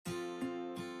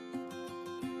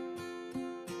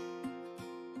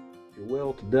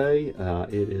well today.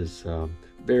 It is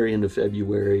very end of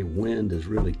February. Wind has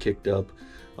really kicked up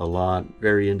a lot.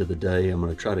 Very end of the day. I'm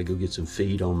going to try to go get some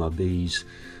feed on my bees.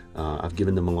 I've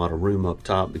given them a lot of room up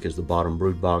top because the bottom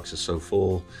brood box is so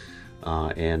full.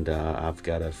 I've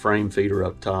got a frame feeder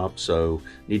up top, so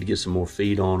need to get some more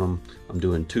feed on them. I'm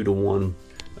doing 2-to-1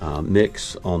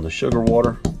 mix on the sugar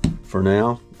water for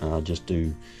now. Just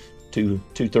do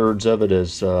two-thirds of it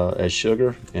as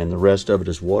sugar and the rest of it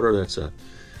is water. That's a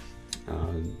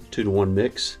 2-to-1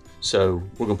 mix. So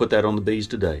we're gonna put that on the bees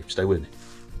today. Stay with me.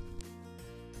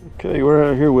 Okay, we're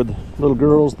out here with little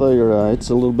girls. They are it's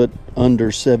a little bit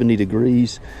under 70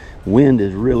 degrees. Wind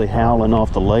is really howling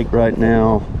off the lake right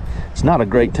now. It's not a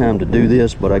great time to do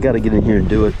this, but I got to get in here and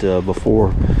do it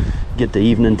before get to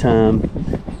evening time.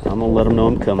 I'm gonna let them know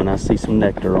I'm coming. I see some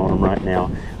nectar on them right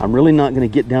now. I'm really not going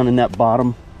to get down in that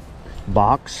bottom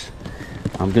box.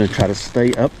 I'm going to try to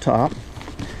stay up top.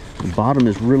 The bottom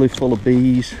is really full of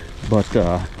bees, but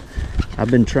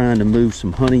I've been trying to move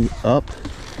some honey up.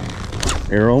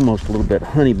 They're almost a little bit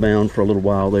honey bound for a little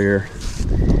while there.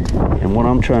 And what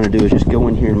I'm trying to do is just go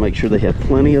in here and make sure they have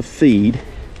plenty of feed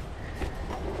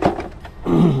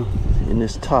in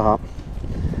this top.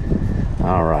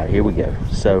 All right, here we go.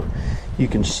 So you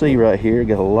can see right here,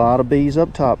 got a lot of bees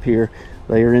up top here.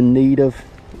 They are in need of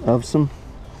some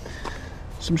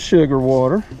sugar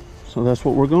water. So that's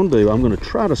what we're going to do. I'm going to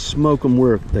try to smoke them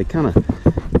where they kind of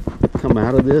come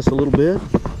out of this a little bit.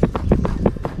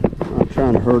 I'm not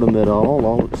trying to hurt them at all.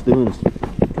 All it's doing is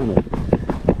kind of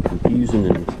confusing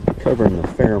and covering the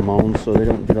pheromones so they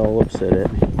don't get all upset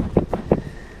at me.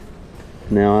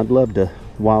 Now I'd love to,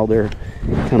 while they're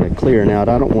kind of clearing out,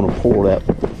 I don't want to pour that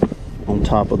on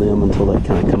top of them until they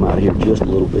kind of come out of here just a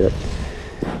little bit.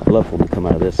 I'd love for them to come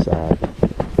out of this side.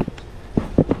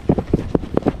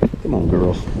 Come on,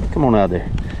 girls, come on out there.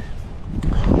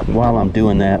 While I'm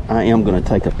doing that, I am going to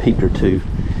take a peek or two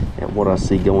at what I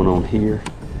see going on here.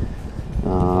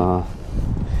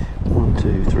 1,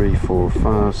 2, 3, 4,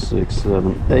 5, 6,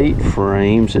 7, 8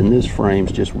 frames, and this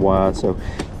frame's just wide, so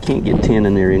can't get 10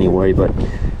 in there anyway. But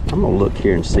I'm gonna look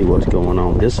here and see what's going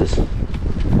on. This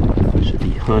should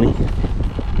be honey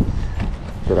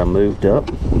that I moved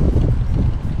up.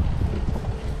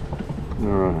 All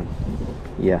right,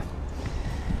 yeah,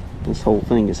 this whole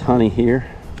thing is honey here.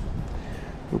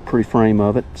 A pre-frame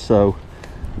of it, so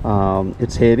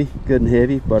it's heavy, good and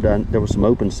heavy, but there was some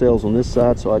open cells on this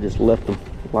side, so I just left them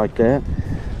like that.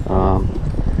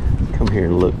 Come here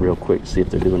and look real quick, see if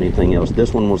they're doing anything else.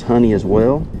 This one was honey as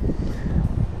well.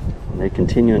 They're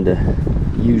continuing to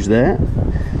use that.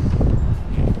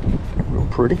 Real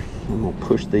pretty. I'm gonna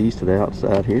push these to the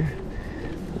outside here.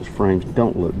 Those frames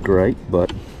don't look great,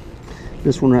 but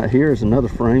this one right here is another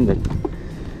frame that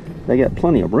they got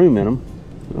plenty of room in them.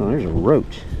 Oh, there's a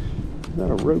roach. Is that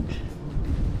a roach?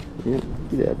 Yeah,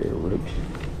 get out there, roach.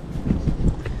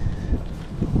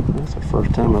 That's the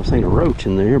first time I've seen a roach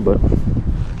in there, but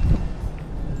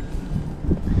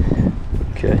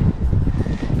okay.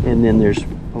 And then there's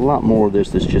a lot more of this.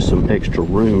 There's just some extra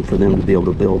room for them to be able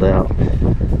to build out.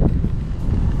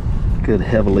 Good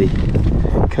heavily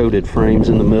coated frames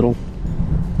in the middle.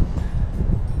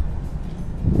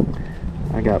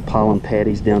 I got pollen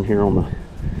patties down here on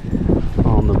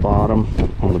the bottom,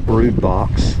 on the brood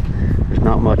box. There's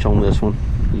not much on this one.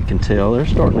 You can tell they're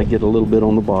starting to get a little bit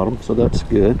on the bottom, so that's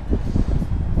good.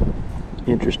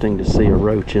 Interesting to see a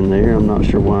roach in there. I'm not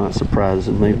sure why it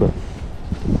surprises me, but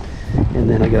and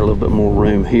then I got a little bit more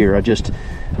room here.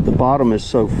 The bottom is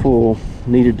so full,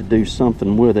 needed to do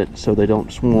something with it so they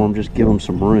don't swarm, just give them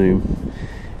some room.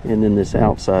 And then this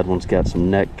outside one's got some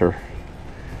nectar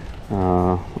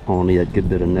on it, good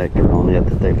bit of nectar on it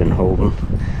that they've been holding.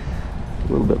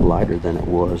 A little bit lighter than it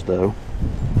was though,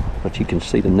 but you can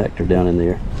see the nectar down in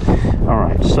there. All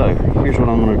right, so here's what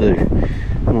I'm going to do.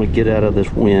 I'm going to get out of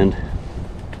this wind,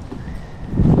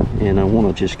 and I want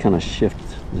to just kind of shift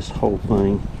this whole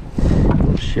thing.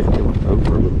 Shift it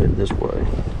over a little bit this way.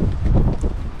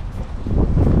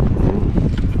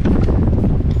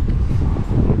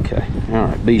 Okay, all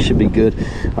right, bees should be good.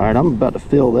 All right, I'm about to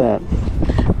fill that.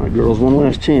 All right, girls, one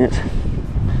last chance.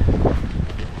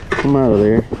 Come out of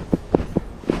there.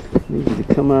 Need you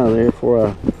to come out of there before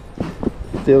I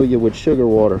fill you with sugar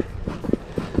water,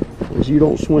 because you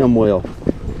don't swim well.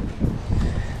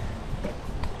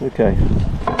 Okay,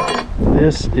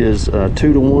 this is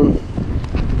 2-to-1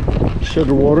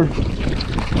 sugar water.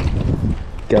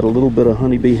 Got a little bit of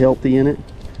Honeybee Healthy in it.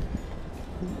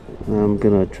 I'm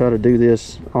gonna try to do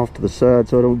this off to the side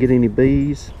so I don't get any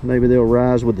bees. Maybe they'll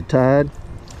rise with the tide.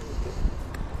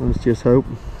 Let's just hope.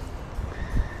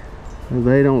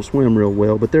 They don't swim real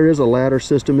well, but there is a ladder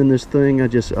system in this thing. I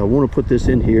want to put this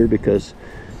in here because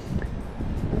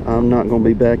I'm not going to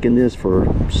be back in this for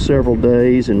several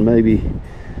days, and maybe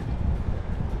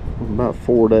about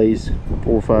 4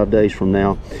 or 5 days from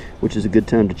now, which is a good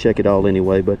time to check it all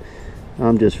anyway. But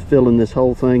I'm just filling this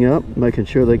whole thing up, making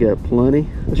sure they got plenty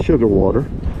of sugar water,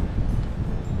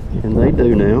 and they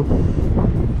do now.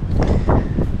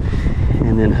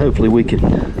 And then hopefully we can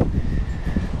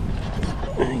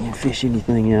fish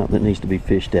anything out that needs to be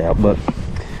fished out. But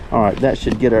all right, that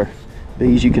should get our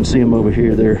bees. You can see them over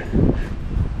here. They're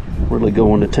really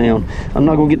going to town. I'm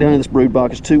not going to get down in this brood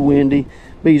box. It's too windy.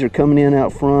 Bees are coming in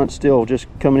out front, still just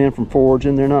coming in from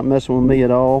foraging. They're not messing with me at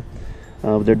all.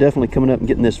 They're definitely coming up and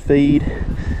getting this feed.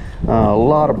 A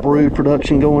lot of brood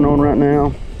production going on right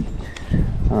now.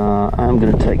 I'm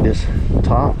going to take this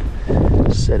top,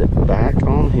 set it back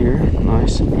on here,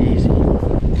 nice and easy.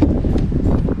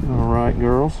 All right,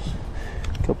 girls,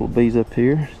 a couple of bees up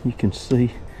here. You can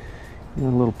see a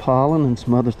little pollen and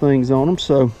some other things on them.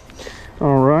 So,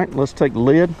 all right, let's take the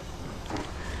lid.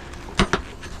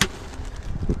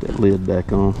 Put that lid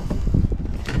back on.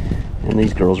 And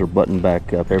these girls are buttoned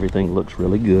back up. Everything looks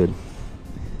really good.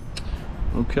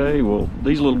 Okay, well,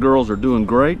 these little girls are doing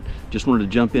great. Just wanted to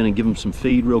jump in and give them some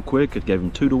feed real quick. I gave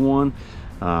them 2 to 1.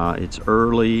 It's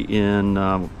early in,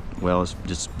 well, it's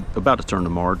just about to turn to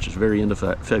March. It's very end of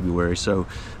February, so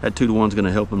that 2 to 1 is going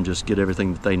to help them just get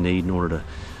everything that they need in order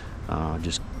to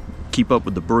just keep up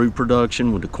with the brood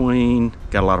production with the queen.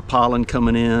 Got a lot of pollen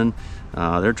coming in.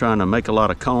 They're trying to make a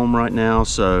lot of comb right now,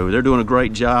 so they're doing a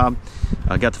great job.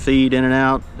 I got the feed in and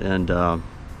out, and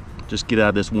just get out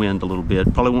of this wind a little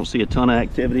bit. Probably won't see a ton of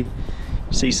activity.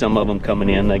 See some of them coming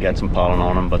in. They got some pollen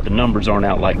on them, but the numbers aren't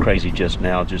out like crazy just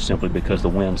now, just simply because the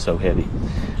wind's so heavy.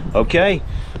 Okay,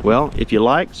 well, if you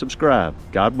like, subscribe.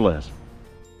 God bless.